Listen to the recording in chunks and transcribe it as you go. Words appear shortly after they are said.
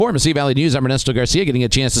For Mesilla Valley News, I'm Ernesto Garcia, getting a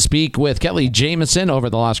chance to speak with Kelly Jamison over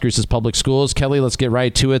at the Las Cruces Public Schools. Kelly, let's get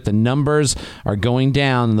right to it. The numbers are going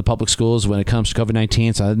down in the public schools when it comes to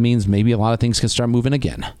COVID-19, so that means maybe a lot of things can start moving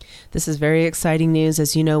again. This is very exciting news.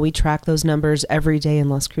 As you know, we track those numbers every day in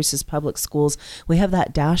Las Cruces Public Schools. We have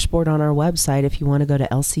that dashboard on our website. If you want to go to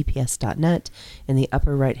lcps.net, in the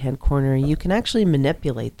upper right-hand corner, you can actually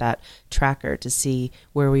manipulate that tracker to see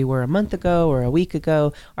where we were a month ago or a week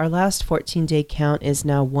ago. Our last 14-day count is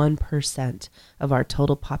now 1% of our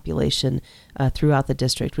total population throughout the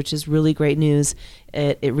district, which is really great news.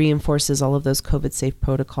 It reinforces all of those COVID-safe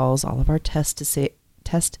protocols, all of our test to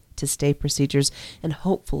stay procedures, and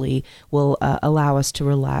hopefully will allow us to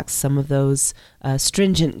relax some of those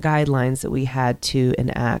stringent guidelines that we had to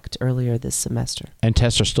enact earlier this semester. And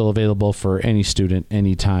tests are still available for any student,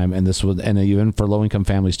 anytime, and even for low-income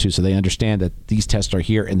families too, so they understand that these tests are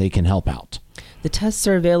here and they can help out. The tests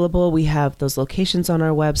are available. We have those locations on our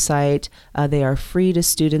website. They are free to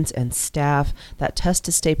students and staff. That Test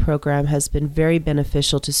to Stay program has been very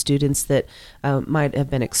beneficial to students that might have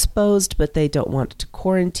been exposed, but they don't want to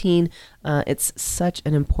quarantine. It's such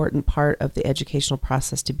an important part of the educational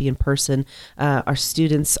process to be in person. Our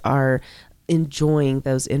students are enjoying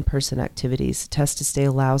those in-person activities. Test to Stay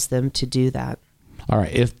allows them to do that. All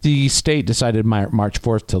right. If the state decided March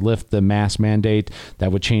 4th to lift the mask mandate,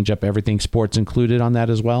 that would change up everything, sports included on that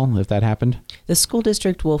as well, if that happened? The school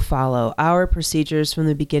district will follow. Our procedures from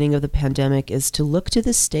the beginning of the pandemic is to look to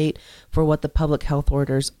the state for what the public health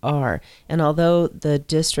orders are. And although the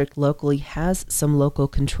district locally has some local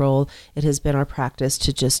control, it has been our practice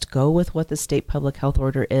to just go with what the state public health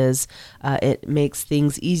order is. It makes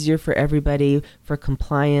things easier for everybody, for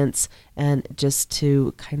compliance, and just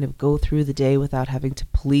to kind of go through the day without having to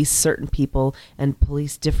police certain people and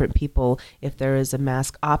police different people if there is a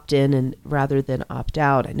mask opt-in and rather than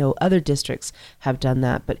opt-out. I know other districts have done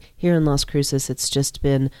that, but here in Las Cruces, it's just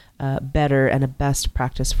been better and a best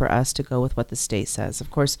practice for us to go with what the state says.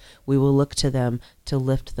 Of course, we will look to them to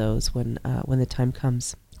lift those when the time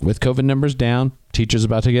comes. With COVID numbers down, teachers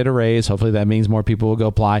about to get a raise. Hopefully that means more people will go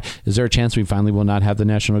apply. Is there a chance we finally will not have the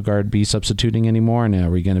National Guard be substituting anymore? And are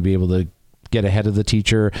we going to be able to get ahead of the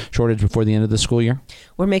teacher shortage before the end of the school year?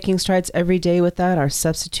 We're making strides every day with that. Our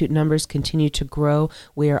substitute numbers continue to grow.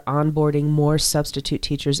 We are onboarding more substitute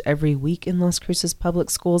teachers every week in Las Cruces Public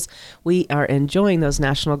Schools. We are enjoying those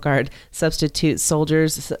National Guard substitute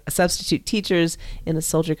teachers in a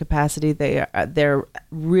soldier capacity. They're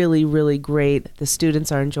really, really great. The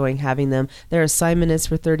students are enjoying having them. Their assignment is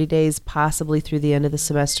for 30 days, possibly through the end of the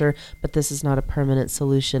semester, but this is not a permanent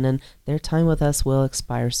solution, and their time with us will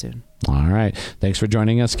expire soon. All right. Thanks for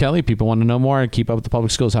joining us, Kelly. People want to know more and keep up with the public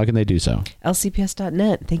schools. How can they do so?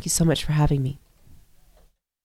 lcps.net. Thank you so much for having me.